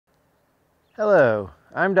Hello,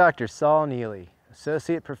 I'm Dr. Saul Neely,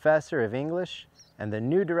 Associate Professor of English and the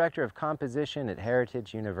new Director of Composition at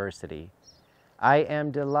Heritage University. I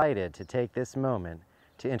am delighted to take this moment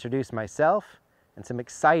to introduce myself and some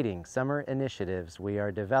exciting summer initiatives we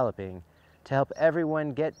are developing to help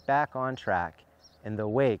everyone get back on track in the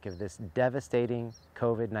wake of this devastating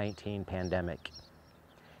COVID-19 pandemic.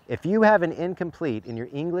 If you have an incomplete in your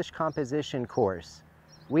English composition course,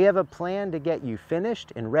 we have a plan to get you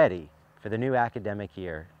finished and ready for the new academic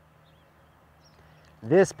year.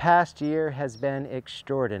 This past year has been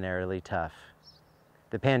extraordinarily tough.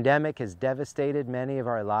 The pandemic has devastated many of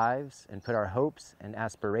our lives and put our hopes and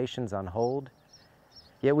aspirations on hold.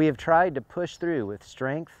 Yet we have tried to push through with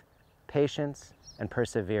strength, patience, and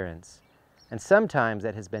perseverance. And sometimes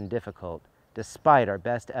that has been difficult, despite our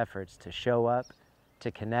best efforts to show up,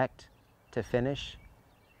 to connect, to finish.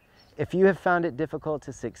 If you have found it difficult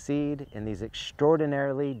to succeed in these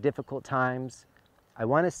extraordinarily difficult times, I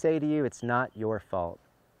want to say to you it's not your fault.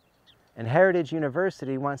 And Heritage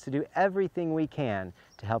University wants to do everything we can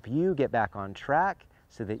to help you get back on track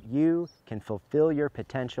so that you can fulfill your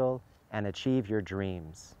potential and achieve your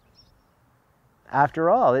dreams. After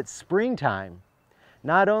all, it's springtime.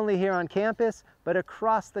 Not only here on campus, but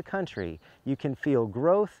across the country, you can feel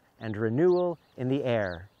growth and renewal in the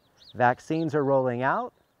air. Vaccines are rolling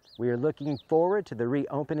out. We are looking forward to the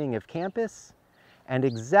reopening of campus, and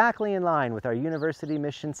exactly in line with our university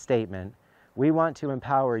mission statement, we want to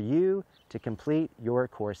empower you to complete your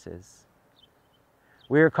courses.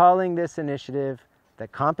 We are calling this initiative the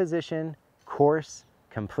Composition Course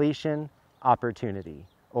Completion Opportunity,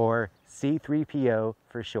 or C3PO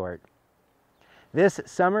for short. This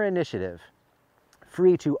summer initiative,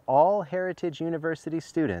 free to all Heritage University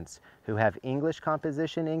students who have English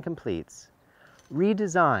composition incompletes,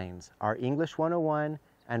 redesigns our English 101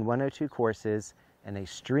 and 102 courses in a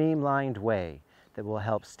streamlined way that will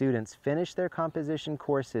help students finish their composition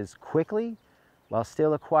courses quickly while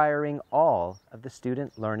still acquiring all of the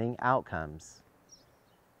student learning outcomes.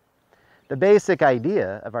 The basic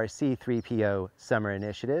idea of our C3PO Summer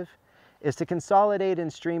Initiative is to consolidate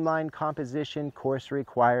and streamline composition course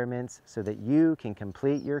requirements so that you can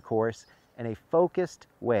complete your course in a focused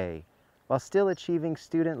way while still achieving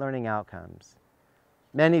student learning outcomes.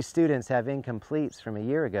 Many students have incompletes from a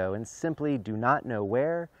year ago and simply do not know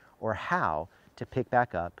where or how to pick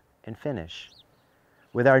back up and finish.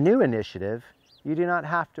 With our new initiative, you do not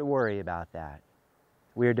have to worry about that.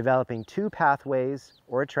 We are developing two pathways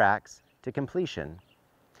or tracks to completion.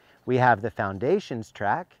 We have the Foundations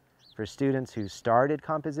track for students who started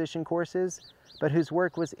composition courses but whose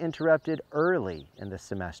work was interrupted early in the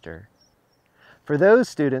semester. For those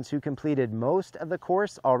students who completed most of the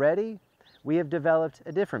course already, we have developed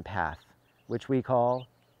a different path, which we call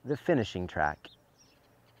the finishing track.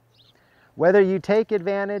 Whether you take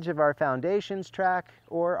advantage of our Foundations track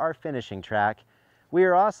or our finishing track, we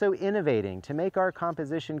are also innovating to make our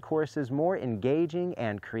composition courses more engaging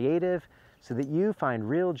and creative so that you find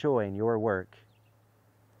real joy in your work.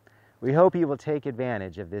 We hope you will take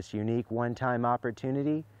advantage of this unique one-time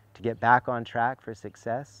opportunity to get back on track for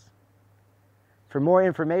success. For more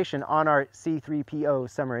information on our C3PO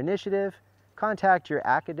Summer Initiative, contact your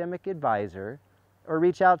academic advisor or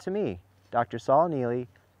reach out to me, Dr. Saul Neely,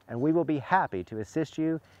 and we will be happy to assist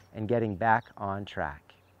you in getting back on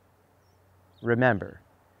track. Remember,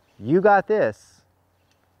 you got this,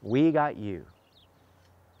 we got you.